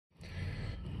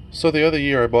So the other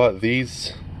year I bought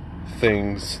these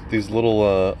things, these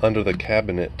little under the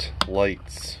cabinet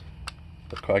lights.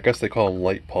 I guess they call them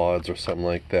light pods or something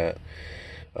like that.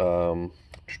 Um,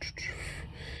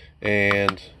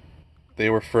 and they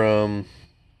were from,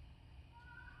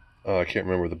 oh, I can't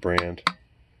remember the brand.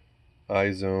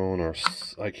 iZone or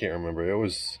I can't remember. It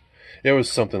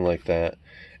was something like that.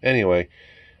 Anyway,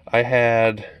 I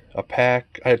had I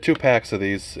had 2 packs of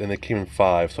these, and they came in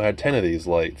 5, so I had 10 of these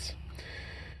lights.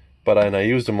 But I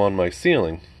used them on my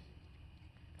ceiling.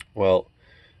 Well,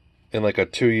 in like a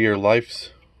 2-year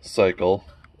life cycle,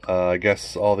 I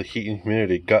guess all the heat and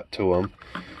humidity got to them,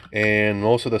 and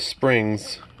most of the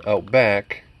springs out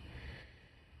back,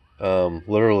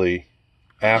 literally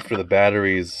after the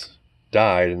batteries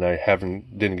died and I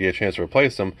didn't get a chance to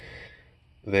replace them,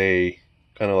 they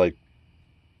kind of like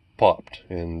popped,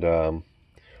 and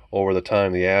over the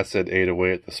time the acid ate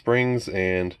away at the springs,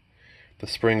 and the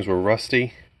springs were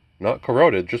rusty, not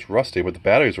corroded, just rusty, but the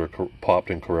batteries were popped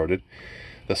and corroded.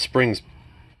 The springs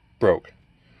broke.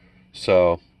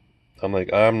 So I'm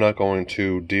like, I'm not going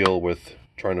to deal with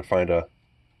trying to find a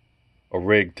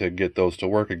rig to get those to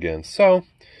work again. So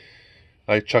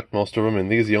I chucked most of them,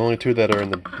 and these are the only 2 that are in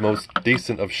the most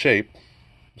decent of shape.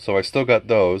 So I still got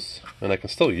those, and I can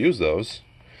still use those.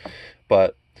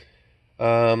 But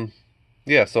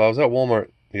yeah, so I was at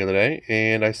Walmart the other day,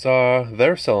 and I saw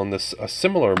they're selling a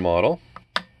similar model,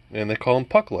 and they call them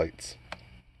puck lights.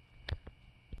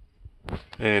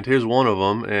 And here's one of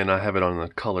them, and I have it on the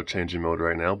color changing mode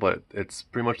right now, but it's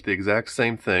pretty much the exact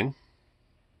same thing.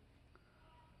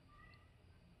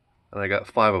 And I got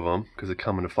 5 of them because they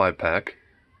come in a 5-pack.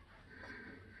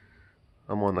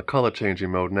 I'm on the color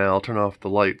changing mode now. I'll turn off the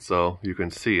light so you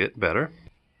can see it better.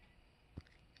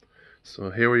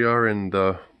 So here we are in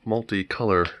the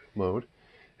multi-color mode,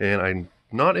 and I'm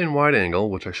not in wide angle,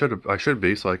 which I should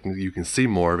be, so you can see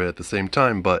more of it at the same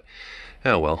time. But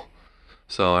oh well.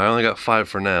 So I only got 5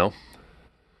 for now.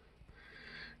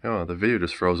 Oh, the video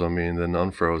just froze on me and then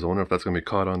unfroze. I wonder if that's gonna be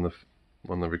caught on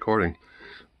the recording.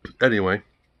 Anyway,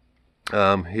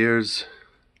 here's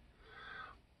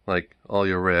like all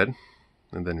your red,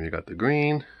 and then we got the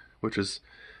green, which is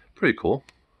pretty cool,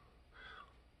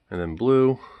 and then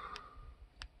blue.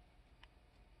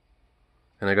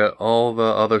 And I got all the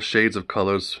other shades of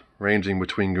colors ranging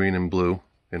between green and blue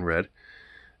and red.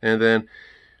 And then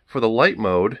for the light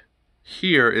mode,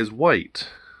 here is white.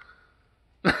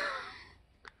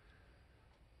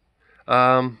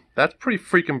 That's pretty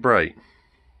freaking bright.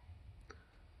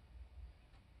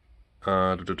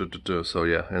 So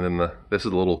yeah, and then this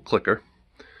is a little clicker.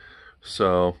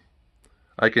 So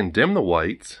I can dim the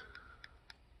whites.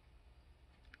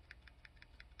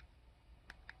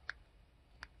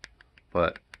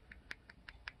 But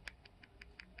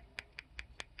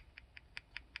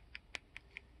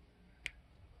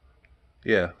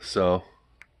yeah, so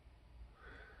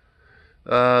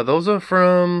those are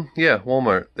from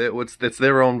Walmart. It's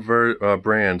their own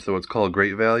brand, so it's called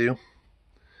Great Value.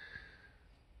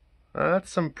 That's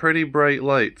some pretty bright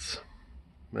lights,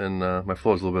 and my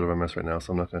floor's a little bit of a mess right now,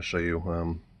 so I'm not going to show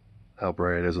you how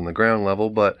bright it is on the ground level.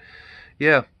 But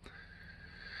yeah,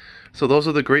 so those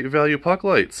are the Great Value puck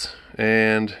lights,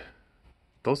 and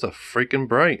those are freaking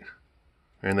bright,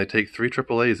 and they take 3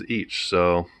 AAAs each.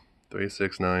 So 3,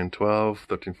 6, 9, 12,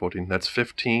 13, 14. That's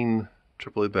 15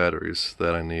 AAA batteries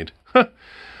that I need.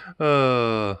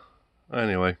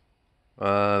 Anyway,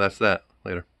 that's that.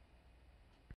 Later.